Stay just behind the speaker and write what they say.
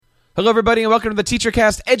Hello, everybody, and welcome to the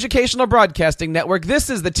TeacherCast Educational Broadcasting Network. This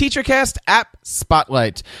is the TeacherCast App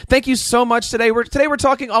Spotlight. Thank you so much today. We're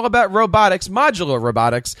talking all about robotics, modular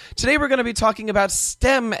robotics. Today we're going to be talking about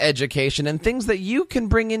STEM education and things that you can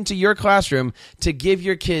bring into your classroom to give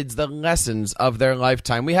your kids the lessons of their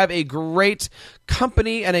lifetime. We have a great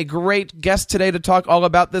company and a great guest today to talk all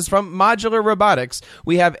about this from Modular Robotics.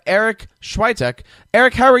 We have Eric Schwitek.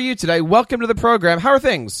 Eric, how are you today? Welcome to the program. How are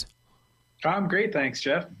things? I'm great, thanks,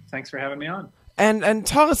 Jeff. Thanks for having me on. And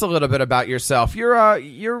tell us a little bit about yourself.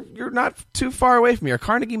 You're not too far away from here,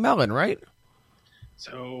 Carnegie Mellon, right?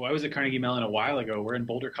 So I was at Carnegie Mellon a while ago. We're in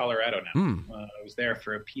Boulder, Colorado now. I was there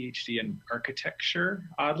for a PhD in architecture,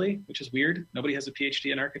 oddly, which is weird. Nobody has a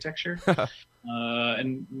PhD in architecture.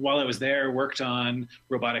 And while I was there, worked on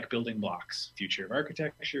robotic building blocks, future of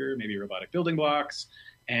architecture, maybe robotic building blocks.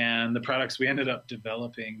 And the products we ended up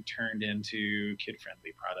developing turned into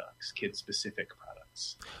kid-friendly products, kid-specific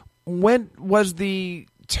products. When was the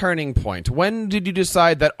turning point? When did you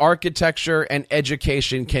decide that architecture and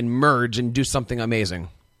education can merge and do something amazing?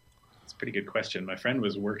 That's a pretty good question. My friend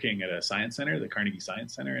was working at a science center, the Carnegie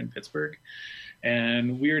Science Center in Pittsburgh,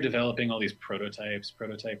 and we were developing all these prototype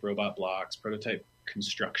robot blocks, prototype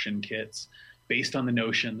construction kits, based on the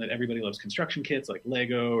notion that everybody loves construction kits like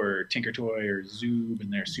Lego or Tinkertoy or Zoob, and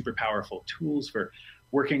they're super powerful tools for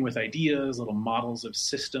working with ideas, little models of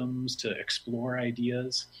systems to explore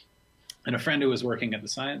ideas. And a friend who was working at the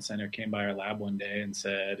Science Center came by our lab one day and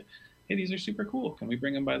said, hey, these are super cool. Can we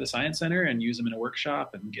bring them by the Science Center and use them in a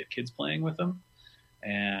workshop and get kids playing with them?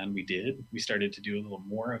 And we did. We started to do a little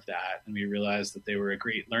more of that, and we realized that they were a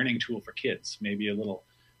great learning tool for kids, maybe a little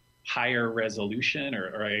higher resolution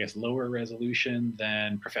or I guess lower resolution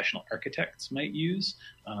than professional architects might use,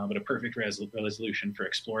 but a perfect resolution for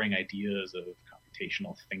exploring ideas of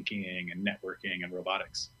computational thinking and networking and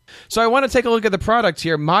robotics. So I want to take a look at the product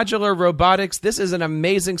here, Modular Robotics. This is an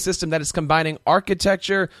amazing system that is combining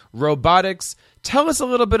architecture, robotics. Tell us a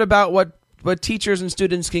little bit about what teachers and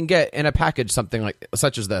students can get in a package,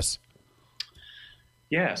 such as this.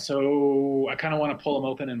 Yeah, so I kind of want to pull them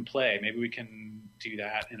open and play. Maybe we can do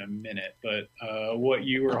that in a minute. But what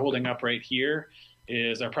you were holding up right here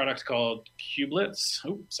is our product called Cublets.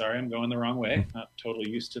 Oh, sorry, I'm going the wrong way. Not totally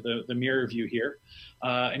used to the mirror view here.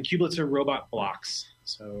 And Cublets are robot blocks.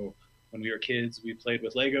 So when we were kids, we played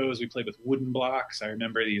with Legos. We played with wooden blocks. I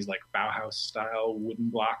remember these like Bauhaus-style wooden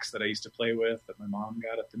blocks that I used to play with that my mom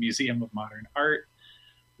got at the Museum of Modern Art.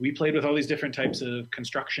 We played with all these different types of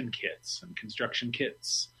construction kits, and construction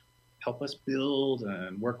kits help us build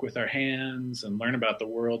and work with our hands and learn about the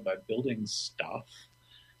world by building stuff.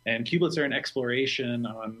 And Cublets are an exploration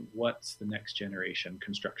on what's the next generation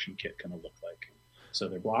construction kit going to look like. So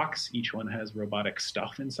they're blocks. Each one has robotic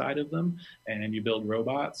stuff inside of them, and you build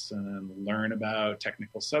robots and learn about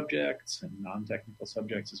technical subjects and non-technical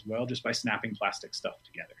subjects as well, just by snapping plastic stuff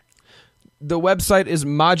together. The website is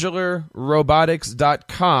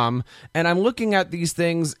modularrobotics.com, and I'm looking at these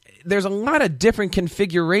things. There's a lot of different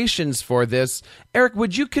configurations for this. Eric,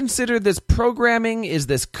 would you consider this programming? Is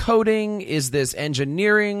this coding? Is this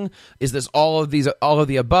engineering? Is this all of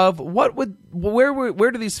the above?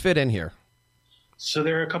 Where do these fit in here? So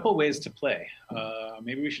there are a couple ways to play.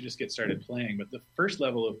 Maybe we should just get started playing, but the first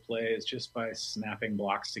level of play is just by snapping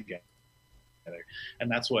blocks together. And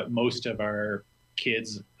that's what most of our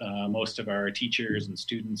kids, most of our teachers and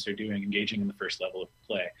students are doing, engaging in the first level of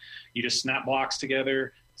play. You just snap blocks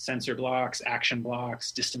together, sensor blocks, action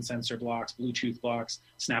blocks, distance sensor blocks, Bluetooth blocks,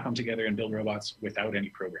 snap them together and build robots without any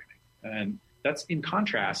programming. And that's in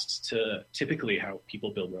contrast to typically how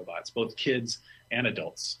people build robots, both kids and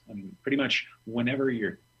adults. I mean, pretty much whenever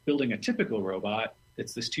you're building a typical robot,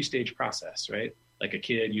 it's this two-stage process, right? Like a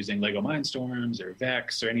kid using Lego Mindstorms or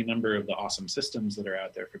Vex or any number of the awesome systems that are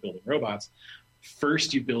out there for building robots.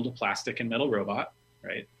 First, you build a plastic and metal robot,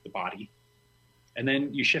 right? The body. And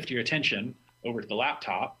then you shift your attention over to the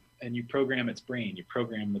laptop and you program its brain. You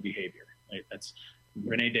program the behavior, right? That's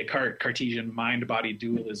Rene Descartes, Cartesian mind-body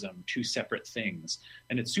dualism, two separate things.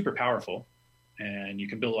 And it's super powerful. And you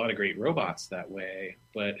can build a lot of great robots that way,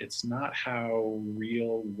 but it's not how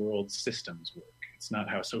real world systems work. It's not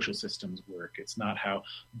how social systems work. It's not how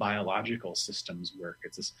biological systems work.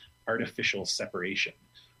 It's this artificial separation.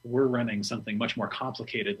 We're running something much more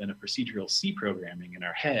complicated than a procedural C programming in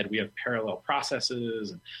our head. We have parallel processes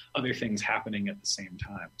and other things happening at the same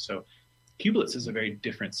time. So Cublets is a very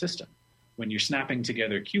different system. When you're snapping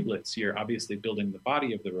together Cublets, you're obviously building the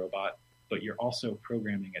body of the robot, but you're also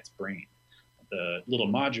programming its brain. The little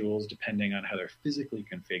modules, depending on how they're physically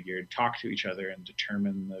configured, talk to each other and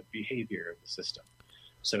determine the behavior of the system.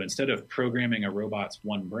 So instead of programming a robot's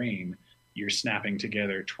one brain, you're snapping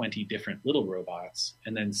together 20 different little robots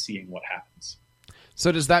and then seeing what happens.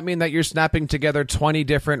 So does that mean that you're snapping together 20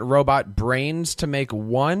 different robot brains to make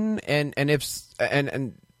one?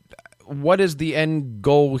 And what is the end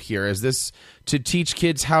goal here? Is this to teach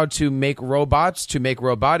kids how to make robots, to make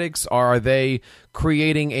robotics, or are they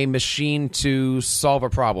creating a machine to solve a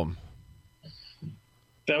problem?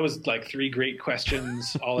 That was like 3 great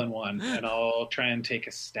questions all in one, and I'll try and take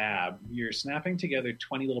a stab. You're snapping together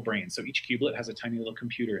 20 little brains. So each cubelet has a tiny little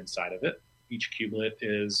computer inside of it. Each cubelet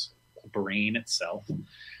is a brain itself.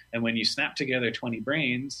 And when you snap together 20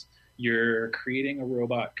 brains, you're creating a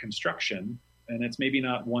robot construction. And it's maybe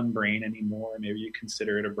not one brain anymore. Maybe you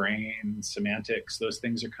consider it a brain. Semantics, those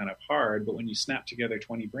things are kind of hard. But when you snap together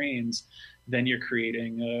 20 brains, then you're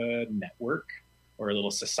creating a network or a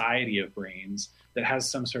little society of brains that has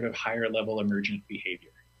some sort of higher level emergent behavior.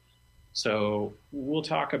 So we'll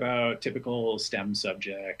talk about typical STEM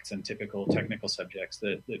subjects and typical technical subjects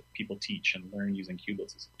that people teach and learn using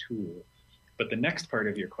cublets as a tool. But the next part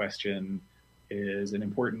of your question is an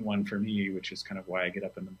important one for me, which is kind of why I get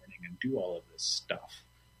up in the morning and do all of this stuff.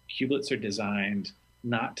 Cublets are designed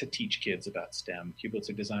not to teach kids about STEM. Cublets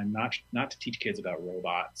are designed not to teach kids about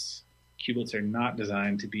robots. Cublets are not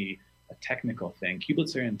designed to be a technical thing.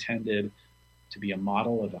 Cublets are intended to be a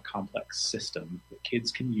model of a complex system that kids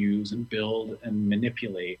can use and build and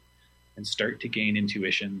manipulate and start to gain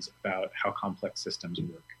intuitions about how complex systems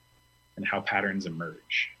work and how patterns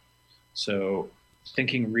emerge. So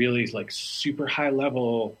thinking really like super high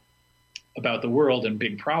level about the world and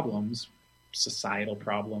big problems, societal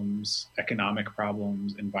problems, economic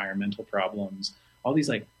problems, environmental problems, all these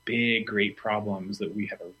like big, great problems that we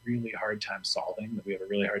have a really hard time solving, that we have a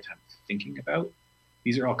really hard time thinking about.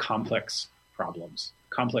 These are all complex problems,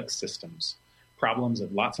 complex systems, problems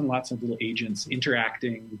of lots and lots of little agents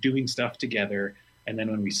interacting, doing stuff together. And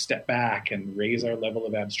then when we step back and raise our level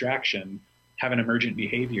of abstraction, have an emergent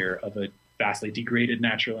behavior of a vastly degraded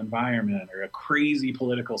natural environment or a crazy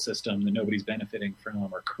political system that nobody's benefiting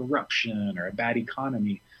from, or corruption or a bad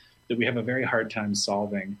economy, that we have a very hard time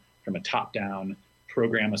solving from a top-down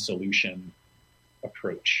program a solution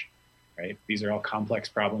approach. Right? These are all complex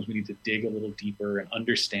problems. We need to dig a little deeper and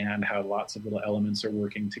understand how lots of little elements are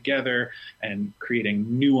working together and creating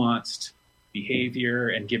nuanced behavior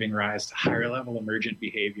and giving rise to higher level emergent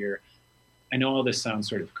behavior. I know all this sounds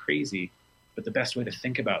sort of crazy, but the best way to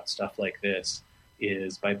think about stuff like this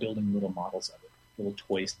is by building little models of it, little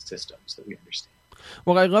toy systems that we understand.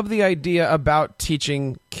 Well, I love the idea about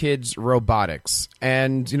teaching kids robotics.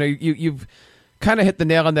 And, you know, you've kind of hit the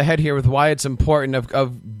nail on the head here with why it's important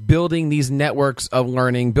of building these networks of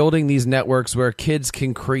learning, building these networks where kids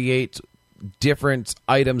can create different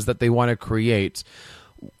items that they want to create.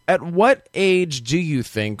 At what age do you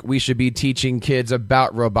think we should be teaching kids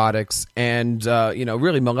about robotics and,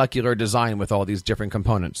 really molecular design with all these different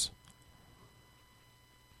components?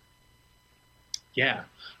 Yeah.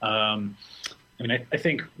 I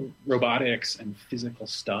think robotics and physical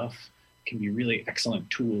stuff can be really excellent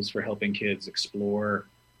tools for helping kids explore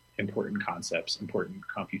important concepts, important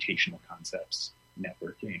computational concepts,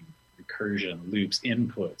 networking, recursion, loops,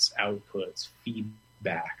 inputs, outputs,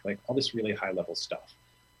 feedback, like all this really high level stuff.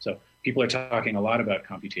 So people are talking a lot about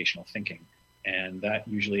computational thinking, and that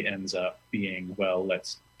usually ends up being, well,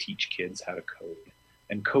 let's teach kids how to code.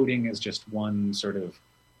 And coding is just one sort of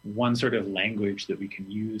language that we can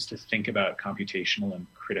use to think about computational and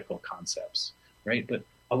critical concepts, right? But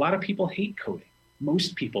a lot of people hate coding.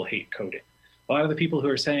 Most people hate coding. A lot of the people who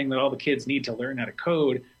are saying that all the kids need to learn how to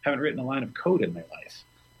code haven't written a line of code in their life.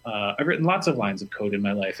 I've written lots of lines of code in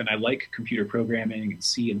my life, and I like computer programming and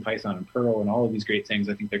C and Python and Perl and all of these great things.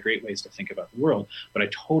 I think they're great ways to think about the world. But I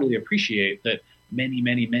totally appreciate that many,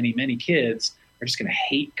 many, many, many kids are just going to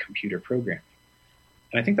hate computer programming.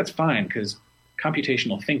 And I think that's fine, because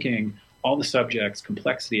computational thinking, all the subjects,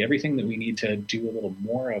 complexity, everything that we need to do a little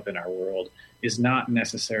more of in our world is not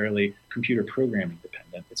necessarily computer programming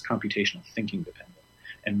dependent. It's computational thinking dependent.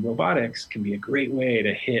 And robotics can be a great way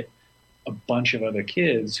to hit a bunch of other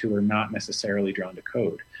kids who are not necessarily drawn to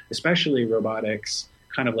code, especially robotics,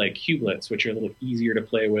 kind of like cublets, which are a little easier to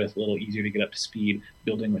play with, a little easier to get up to speed,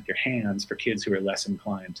 building with your hands for kids who are less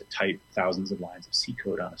inclined to type thousands of lines of C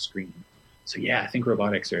code on a screen. So yeah, I think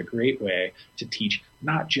robotics are a great way to teach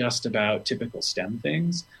not just about typical STEM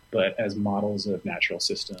things, but as models of natural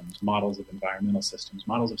systems, models of environmental systems,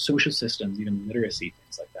 models of social systems, even literacy,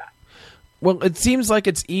 things like that. Well, it seems like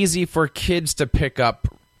it's easy for kids to pick up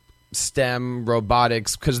STEM,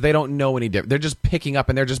 robotics, because they don't know any different. They're just picking up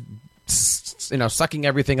and they're just sucking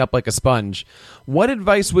everything up like a sponge. What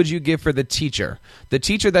advice would you give for the teacher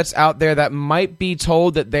that's out there that might be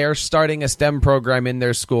told that they're starting a STEM program in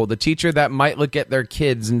their school, the teacher that might look at their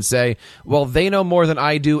kids and say, well, they know more than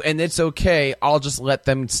I do, and it's okay, I'll just let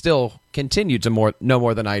them still continue to know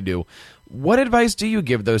more than I do. What advice do you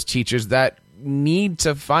give those teachers that need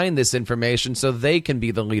to find this information so they can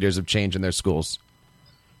be the leaders of change in their schools?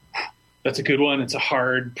 That's a good one. It's a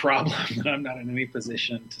hard problem that I'm not in any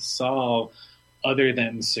position to solve, other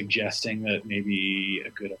than suggesting that maybe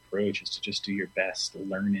a good approach is to just do your best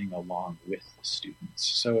learning along with the students.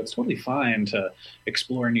 So it's totally fine to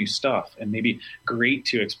explore new stuff, and maybe great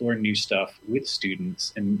to explore new stuff with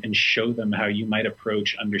students and show them how you might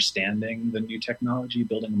approach understanding the new technology,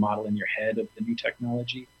 building a model in your head of the new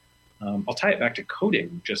technology. I'll tie it back to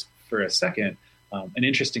coding just for a second. An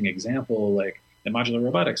interesting example, like in modular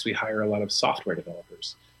robotics, we hire a lot of software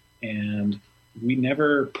developers, and we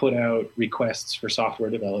never put out requests for software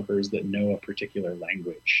developers that know a particular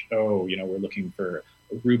language. Oh, we're looking for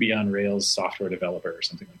a Ruby on Rails software developer or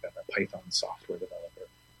something like that, a Python software developer.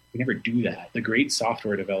 We never do that. The great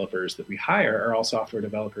software developers that we hire are all software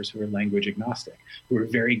developers who are language agnostic, who are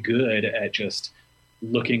very good at just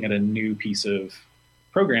looking at a new piece of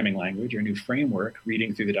programming language or a new framework,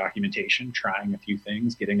 reading through the documentation, trying a few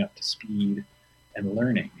things, getting up to speed, and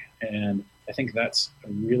learning. And I think that's a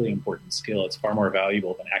really important skill. It's far more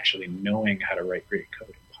valuable than actually knowing how to write great code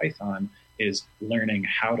in Python, is learning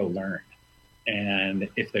how to learn. And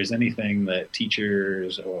if there's anything that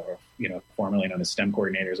teachers or, formerly known as STEM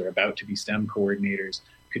coordinators or about to be STEM coordinators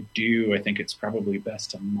could do, I think it's probably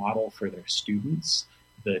best to model for their students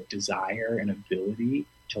the desire and ability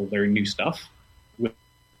to learn new stuff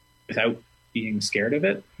without being scared of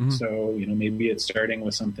it. Mm-hmm. So, maybe it's starting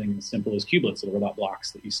with something as simple as kubelets, little robot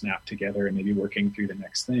blocks that you snap together, and maybe working through the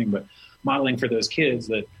next thing, but modeling for those kids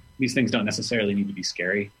that these things don't necessarily need to be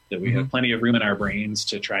scary, that we have plenty of room in our brains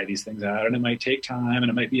to try these things out, and it might take time, and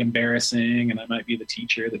it might be embarrassing, and I might be the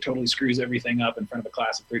teacher that totally screws everything up in front of a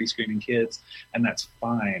class of 30 screaming kids, and that's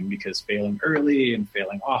fine, because failing early and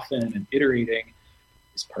failing often and iterating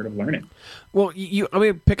is part of learning. Well, let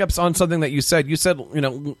me pick up on something that you said. You said,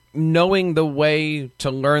 knowing the way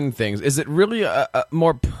to learn things. Is it really a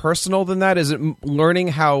more personal than that? Is it learning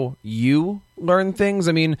how you learn things?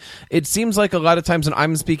 I mean, it seems like a lot of times when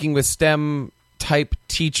I'm speaking with STEM type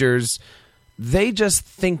teachers, they just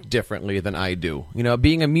think differently than I do.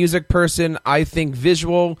 Being a music person, I think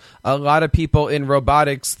visual. A lot of people in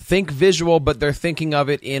robotics think visual, but they're thinking of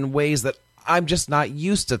it in ways that I'm just not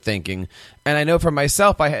used to thinking. And I know for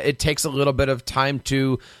myself, it takes a little bit of time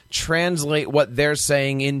to translate what they're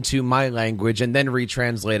saying into my language and then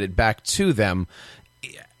retranslate it back to them.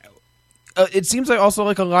 It seems like also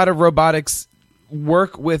like a lot of robotics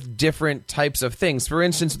work with different types of things. For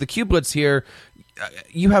instance, the kubelets here,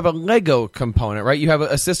 you have a Lego component, right? You have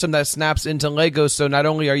a system that snaps into Lego. So not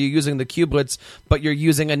only are you using the kubelets, but you're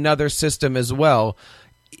using another system as well.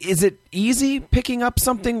 Is it easy picking up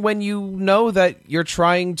something when you know that you're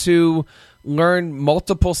trying to learn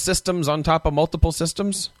multiple systems on top of multiple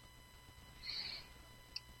systems?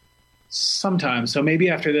 Sometimes. So maybe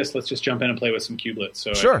after this, let's just jump in and play with some kubelets.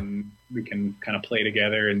 So sure. We can kind of play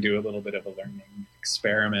together and do a little bit of a learning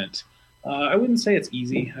experiment. I wouldn't say it's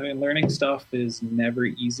easy. I mean, learning stuff is never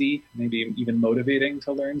easy. Maybe even motivating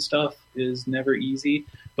to learn stuff is never easy.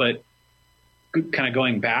 But kind of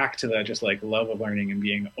going back to that just like love of learning and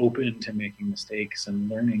being open to making mistakes and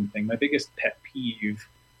learning thing, my biggest pet peeve,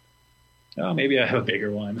 maybe I have a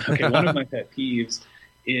bigger one. Okay, one of my pet peeves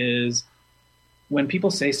is when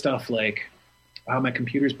people say stuff like, my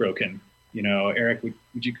computer's broken. Eric, would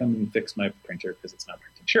you come and fix my printer because it's not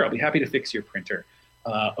printing? Sure, I'll be happy to fix your printer.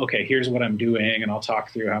 Okay, here's what I'm doing, and I'll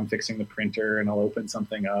talk through how I'm fixing the printer, and I'll open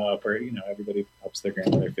something up, or, everybody helps their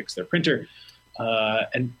grandmother fix their printer.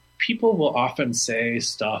 And people will often say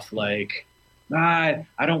stuff like, I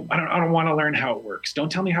don't want to learn how it works.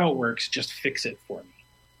 Don't tell me how it works. Just fix it for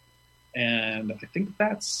me. And I think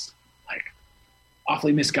that's like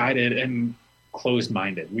awfully misguided and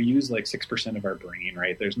closed-minded. We use like 6% of our brain,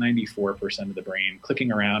 right? There's 94% of the brain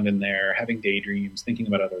clicking around in there, having daydreams, thinking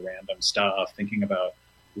about other random stuff, thinking about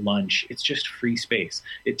lunch. It's just free space.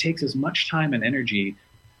 It takes as much time and energy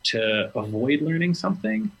to avoid learning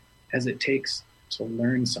something as it takes to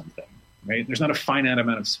learn something, right? There's not a finite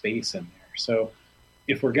amount of space in there. So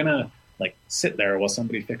if we're gonna like sit there while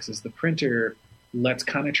somebody fixes the printer, let's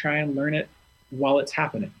kind of try and learn it while it's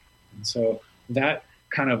happening. And so that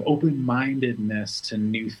kind of open-mindedness to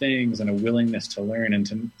new things and a willingness to learn, and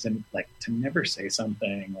to never say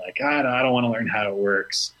something like, I don't want to learn how it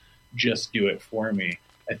works, just do it for me.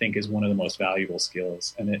 I think is one of the most valuable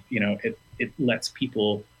skills. And it lets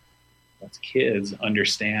kids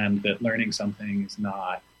understand that learning something is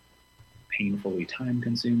not painfully time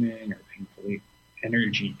consuming or painfully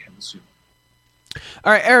energy consuming.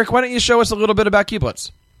 All right, Eric, why don't you show us a little bit about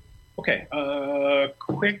Cubelets? Okay,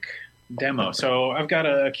 quick demo. So I've got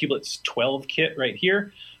a Cubelets 12 kit right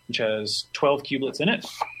here, which has 12 Cubelets in it.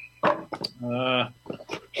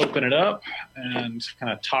 Open it up and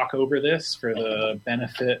kind of talk over this for the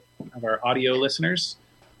benefit of our audio listeners.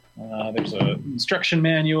 There's an instruction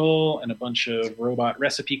manual and a bunch of robot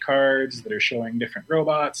recipe cards that are showing different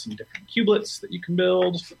robots and different Cubelets that you can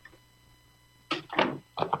build.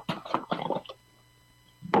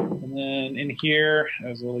 And then in here,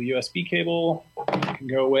 there's a little USB cable that can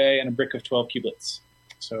go away and a brick of 12 Cubelets.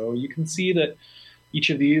 So you can see that each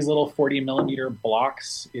of these little 40 millimeter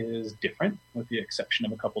blocks is different, with the exception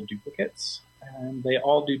of a couple duplicates, and they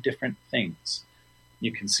all do different things.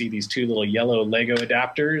 You can see these two little yellow Lego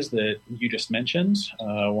adapters that you just mentioned,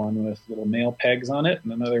 one with little nail pegs on it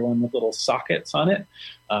and another one with little sockets on it.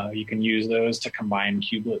 You can use those to combine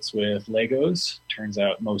Cubelets with Legos. Turns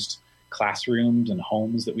out most classrooms and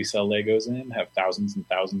homes that we sell Legos in have thousands and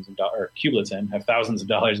thousands of dollars, or Cubelets in, have thousands of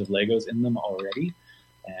dollars of Legos in them already.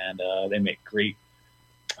 And they make great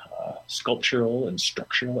sculptural and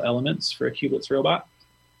structural elements for a Cubelets robot.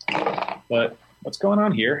 But what's going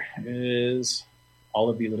on here is all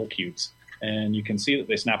of these little cubes. And you can see that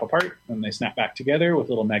they snap apart and they snap back together with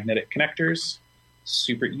little magnetic connectors.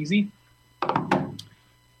 Super easy. And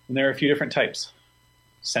there are a few different types: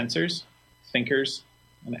 sensors, thinkers,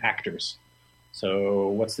 and actors. So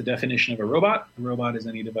what's the definition of a robot? A robot is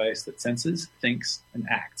any device that senses, thinks, and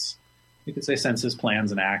acts. You could say senses,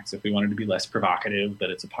 plans, and acts if we wanted to be less provocative,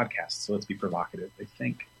 but it's a podcast, so let's be provocative. They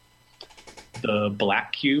think. The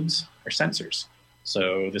black cubes are sensors.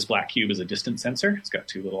 So this black cube is a distance sensor. It's got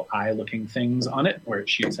two little eye-looking things on it where it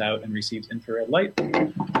shoots out and receives infrared light.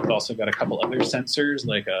 We've also got a couple other sensors,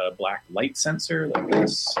 like a black light sensor like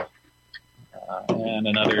this, and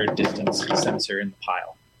another distance sensor in the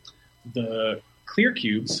pile. The clear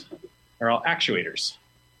cubes are all actuators.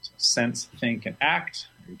 So sense, think, and act.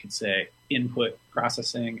 Or you could say input,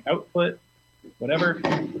 processing, output, whatever.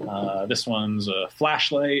 This one's a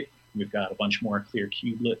flashlight. We've got a bunch more clear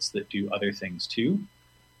Cubelets that do other things too.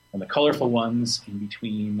 And the colorful ones in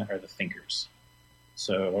between are the thinkers.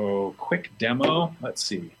 So quick demo. Let's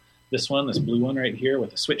see. This blue one right here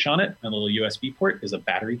with a switch on it and a little USB port is a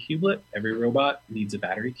battery Cublet. Every robot needs a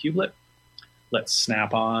battery Cublet. Let's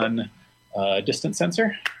snap on a distance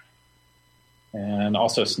sensor and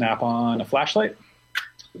also snap on a flashlight.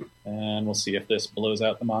 And we'll see if this blows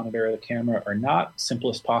out the monitor or the camera or not.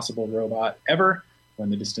 Simplest possible robot ever. When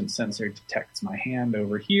the distance sensor detects my hand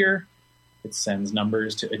over here, it sends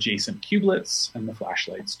numbers to adjacent Cubelets and the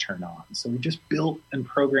flashlights turn on. So we just built and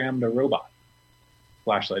programmed a robot.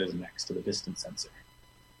 Flashlight is next to the distance sensor.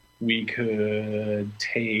 We could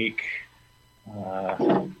take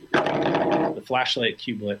the flashlight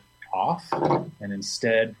Cublet off and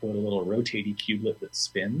instead put a little rotating Cublet that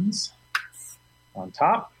spins on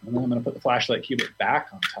top. And then I'm going to put the flashlight Cublet back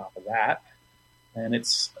on top of that. And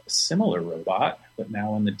it's a similar robot, but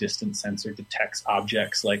now when the distance sensor detects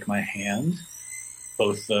objects like my hand,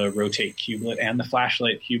 both the rotate Cublet and the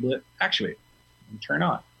flashlight Cublet actuate and turn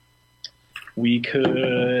on. We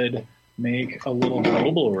could make a little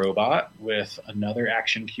mobile robot with another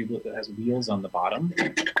action Cublet that has wheels on the bottom.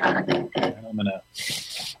 And I'm going to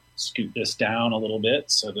scoot this down a little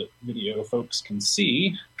bit so that video folks can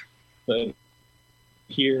see. But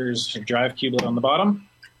here's a drive Cublet on the bottom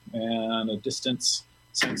and a distance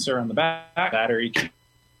sensor on the back, battery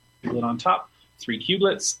Cublet on top, 3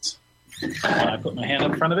 Cubelets. When I put my hand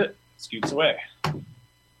in front of it, it scoots away.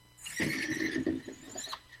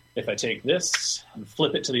 If I take this and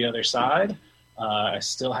flip it to the other side, I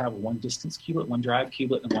still have 1 distance Cublet, 1 drive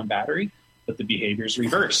Cublet, and 1 battery, but the behavior is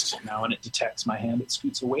reversed. Now when it detects my hand, it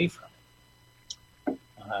scoots away from it.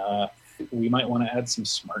 We might want to add some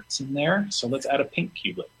smarts in there. So let's add a pink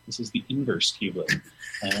Cublet. This is the inverse Cublet,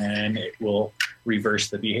 and it will reverse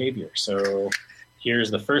the behavior. So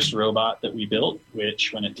here's the first robot that we built,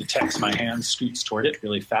 which when it detects my hand, scoots toward it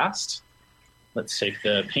really fast. Let's take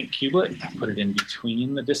the pink Cublet, put it in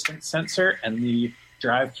between the distance sensor and the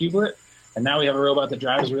drive Cublet, and now we have a robot that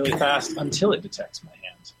drives really fast until it detects my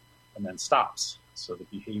hand and then stops. So the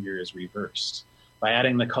behavior is reversed. By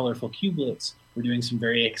adding the colorful Cubelets, we're doing some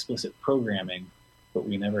very explicit programming, but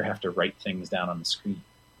we never have to write things down on the screen.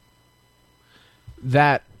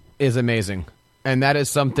 That is amazing. And that is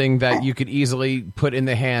something that you could easily put in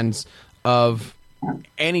the hands of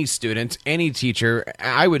any student, any teacher,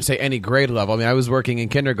 I would say any grade level. I mean, I was working in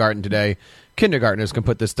kindergarten today. Kindergartners can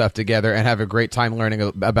put this stuff together and have a great time learning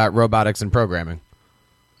about robotics and programming.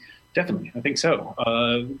 Definitely, I think so.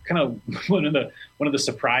 Kind of one of the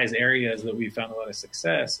surprise areas that we found a lot of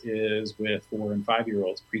success is with 4 and 5 year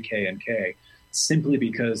olds, pre-K and K, simply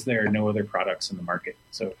because there are no other products in the market.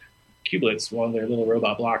 So Cubelets, while they're little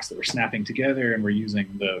robot blocks that we're snapping together and we're using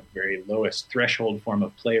the very lowest threshold form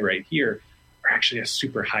of play right here, are actually a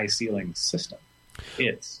super high ceiling system.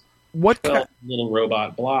 It's 12 little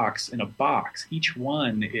robot blocks in a box. Each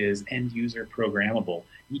one is end user programmable.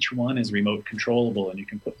 Each one is remote controllable, and you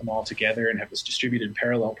can put them all together and have this distributed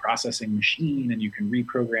parallel processing machine, and you can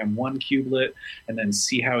reprogram one cubelet and then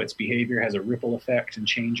see how its behavior has a ripple effect and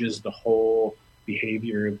changes the whole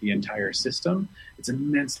behavior of the entire system. It's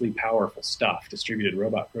immensely powerful stuff, distributed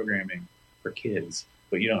robot programming for kids.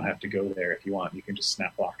 But you don't have to go there if you want. You can just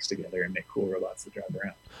snap blocks together and make cool robots that drive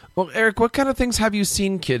around. Well, Eric, what kind of things have you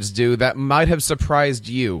seen kids do that might have surprised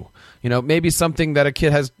you? You know, maybe something that a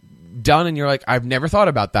kid has done and you're like, I've never thought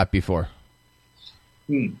about that before.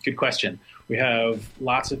 Good question. We have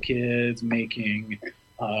lots of kids making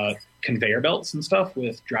conveyor belts and stuff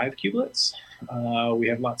with drive cubelets. We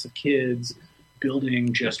have lots of kids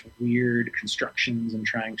building just weird constructions and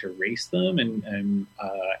trying to race them and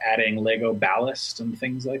adding Lego ballast and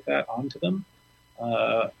things like that onto them.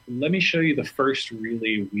 Let me show you the first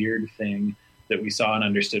really weird thing that we saw and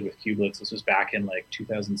understood with cubelets. This was back in like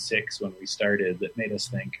 2006 when we started, that made us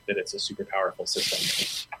think that it's a super powerful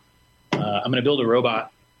system. I'm going to build a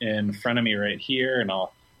robot in front of me right here, and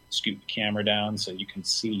I'll scoot the camera down so you can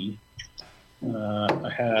see.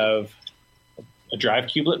 I have a drive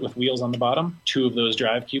cublet with wheels on the bottom, 2 of those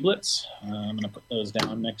drive cubelets. I'm going to put those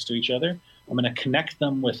down next to each other. I'm going to connect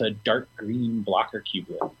them with a dark green blocker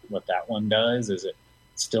cublet. What that one does is it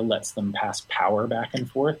still lets them pass power back and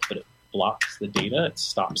forth, but it blocks the data. It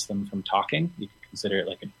stops them from talking. You can consider it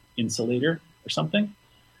like an insulator or something.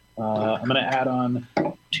 I'm going to add on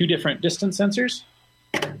 2 different distance sensors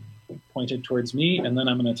pointed towards me, and then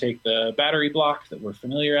I'm going to take the battery block that we're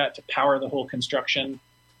familiar at to power the whole construction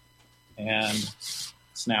and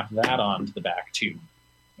snap that onto the back too.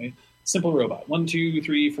 Right? Simple robot. 1, 2,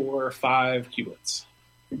 3, 4, 5 cubelets.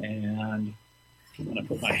 And I'm going to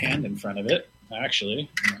put my hand in front of it. Actually,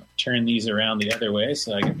 I'm going to turn these around the other way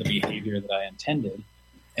so I get the behavior that I intended.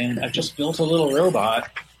 And I've just built a little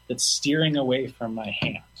robot that's steering away from my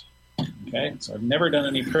hand. Okay, so I've never done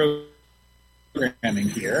any programming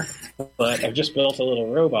here, but I've just built a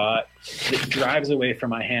little robot that drives away from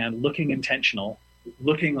my hand, looking intentional,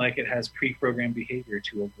 looking like it has pre-programmed behavior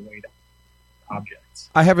to avoid objects.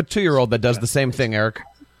 I have a 2-year-old that does the same thing, Eric.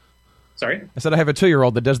 Sorry? I said I have a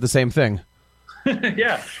 2-year-old that does the same thing.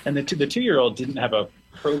 Yeah, and the 2-year-old didn't have a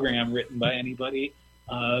program written by anybody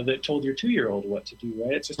that told your 2-year-old what to do,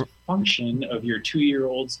 right? It's just a function of your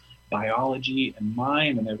 2-year-old's biology and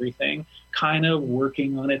mind and everything kind of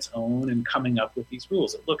working on its own and coming up with these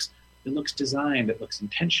rules. It looks designed, it looks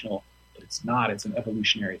intentional, but it's not. It's an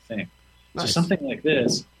evolutionary thing. Nice. So something like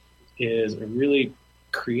this is a really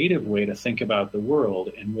creative way to think about the world,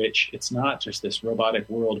 in which it's not just this robotic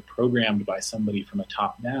world programmed by somebody from a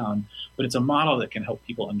top down, but it's a model that can help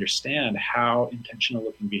people understand how intentional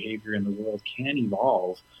looking behavior in the world can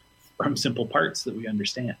evolve from simple parts that we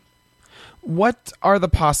understand. What are the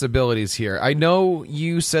possibilities here? I know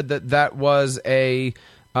you said that was a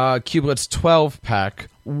Cubelets 12 pack.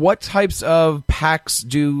 What types of packs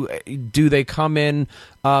do they come in?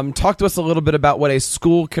 Talk to us a little bit about what a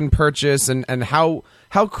school can purchase and how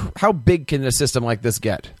big can a system like this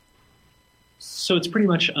get? So it's pretty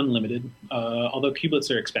much unlimited, although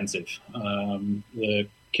Cubelets are expensive. The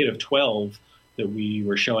kit of 12 that we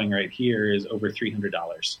were showing right here is over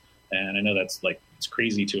 $300. And I know that's it's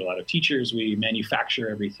crazy to a lot of teachers. We manufacture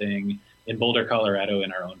everything in Boulder, Colorado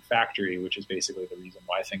in our own factory, which is basically the reason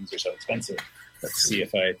why things are so expensive. Let's see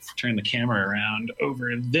if I turn the camera around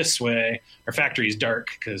over this way. Our factory is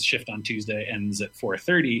dark because shift on Tuesday ends at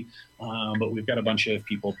 4:30, but we've got a bunch of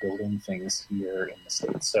people building things here in the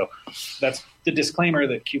States. So that's the disclaimer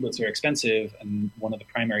that Cubelets are expensive, and one of the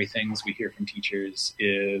primary things we hear from teachers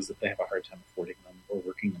is that they have a hard time affording them or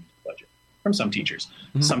working them to the budget. From some teachers.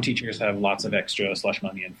 Mm-hmm. Some teachers have lots of extra slush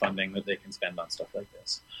money and funding that they can spend on stuff like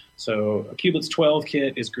this. So a Cubelets 12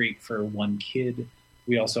 kit is great for one kid.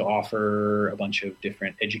 We also offer a bunch of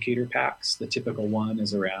different educator packs. The typical one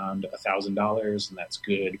is around $1,000, and that's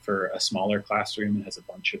good for a smaller classroom. It has a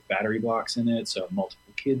bunch of battery blocks in it, so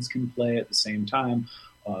multiple kids can play at the same time.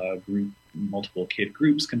 Multiple kid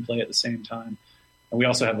groups can play at the same time. And we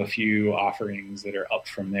also have a few offerings that are up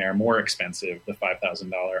from there, more expensive, the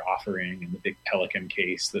 $5,000 offering and the big Pelican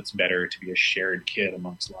case that's better to be a shared kit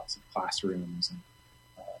amongst lots of classrooms and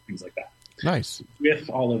things like that. Nice. With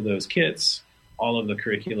all of those kits, all of the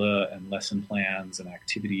curricula and lesson plans and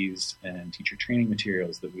activities and teacher training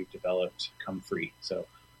materials that we've developed come free. So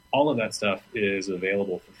all of that stuff is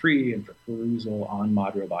available for free and for perusal on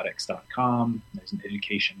modrobotics.com. There's an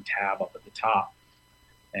education tab up at the top.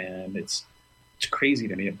 And it's crazy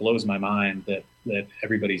to me. It blows my mind that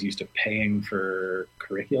everybody's used to paying for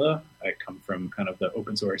curricula. I come from kind of the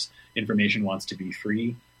open source information wants to be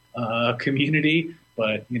free community.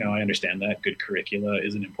 But, I understand that good curricula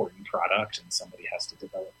is an important product and somebody has to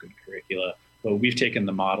develop good curricula. But we've taken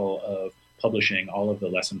the model of publishing all of the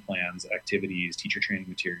lesson plans, activities, teacher training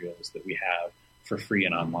materials that we have for free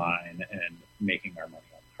and online and making our money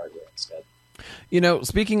on hardware instead.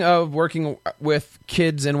 Speaking of working with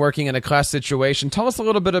kids and working in a class situation, tell us a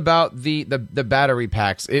little bit about the battery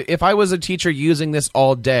packs. If I was a teacher using this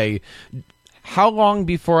all day, how long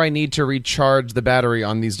before I need to recharge the battery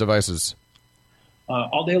on these devices?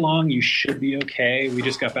 All day long, you should be okay. We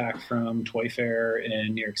just got back from Toy Fair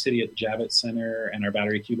in New York City at the Javits Center, and our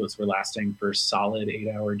battery cublets were lasting for solid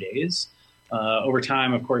 8-hour days. Over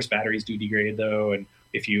time, of course, batteries do degrade, though, and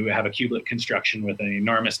if you have a cublet construction with an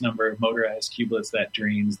enormous number of motorized cublets, that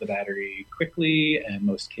drains the battery quickly, and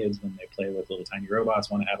most kids, when they play with little tiny robots,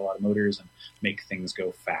 want to add a lot of motors and make things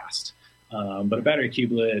go fast. But a battery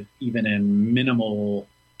cublet, even in minimal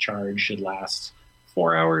charge, should last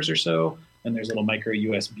 4 hours or so. And there's a little micro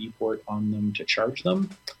USB port on them to charge them.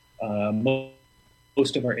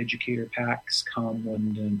 Most of our educator packs come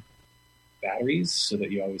with batteries so that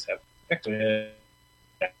you always have effective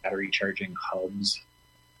battery charging hubs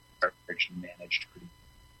charged and managed pretty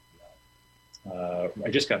well. I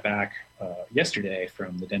just got back yesterday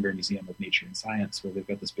from the Denver Museum of Nature and Science, where they've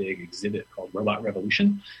got this big exhibit called Robot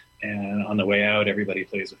Revolution. And on the way out, everybody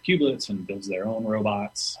plays with cublets and builds their own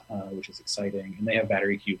robots, which is exciting. And they have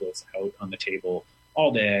battery cublets out on the table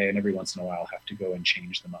all day, and every once in a while have to go and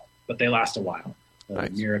change them up. But they last a while. The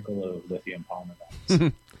Nice. Miracle of lithium polymer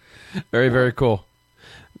batteries. Very, very cool.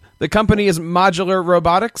 The company is Modular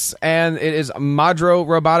Robotics, and it is Modro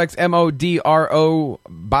Robotics, M-O-D-R-O.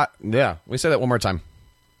 Yeah, we say that one more time.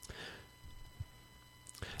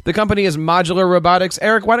 The company is Modular Robotics.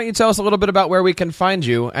 Eric, why don't you tell us a little bit about where we can find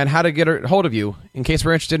you and how to get a hold of you in case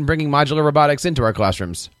we're interested in bringing modular robotics into our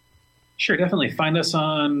classrooms? Sure, definitely. Find us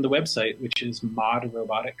on the website, which is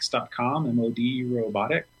modrobotics.com,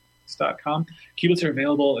 modrobotics.com. Cublets are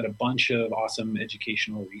available at a bunch of awesome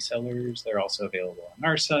educational resellers. They're also available on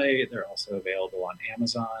our site. They're also available on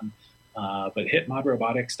Amazon. But hit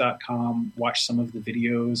modrobotics.com. Watch some of the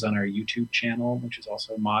videos on our YouTube channel, which is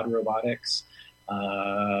also Mod Robotics.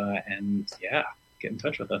 And yeah, get in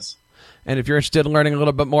touch with us. And if you're interested in learning a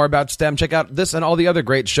little bit more about STEM, check out this and all the other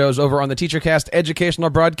great shows over on the TeacherCast Educational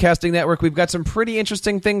Broadcasting Network. We've got some pretty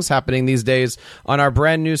interesting things happening these days on our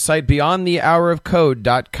brand new site,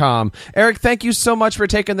 beyondthehourofcode.com. Eric, thank you so much for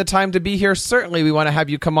taking the time to be here. Certainly, we want to have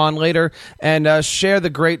you come on later and share the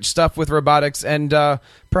great stuff with robotics. And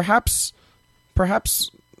perhaps,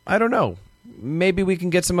 I don't know, maybe we can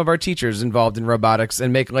get some of our teachers involved in robotics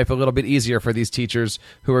and make life a little bit easier for these teachers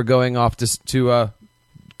who are going off to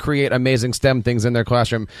create amazing STEM things in their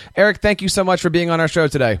classroom. Eric, thank you so much for being on our show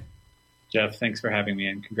today. Jeff, thanks for having me,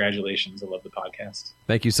 and congratulations. I love the podcast.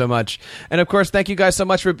 Thank you so much. And, of course, thank you guys so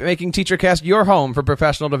much for making TeacherCast your home for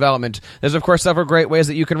professional development. There's, of course, several great ways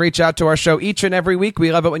that you can reach out to our show each and every week.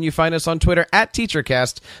 We love it when you find us on Twitter at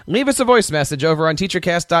TeacherCast. Leave us a voice message over on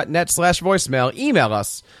teachercast.net/voicemail. Email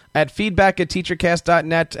us at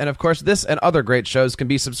feedback@teachercast.net. And, of course, this and other great shows can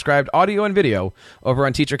be subscribed audio and video over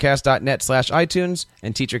on teachercast.net/iTunes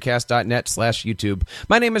and teachercast.net/YouTube.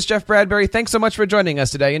 My name is Jeff Bradbury. Thanks so much for joining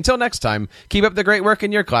us today. Until next time, keep up the great work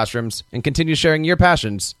in your classrooms and continue sharing your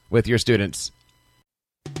passions with your students.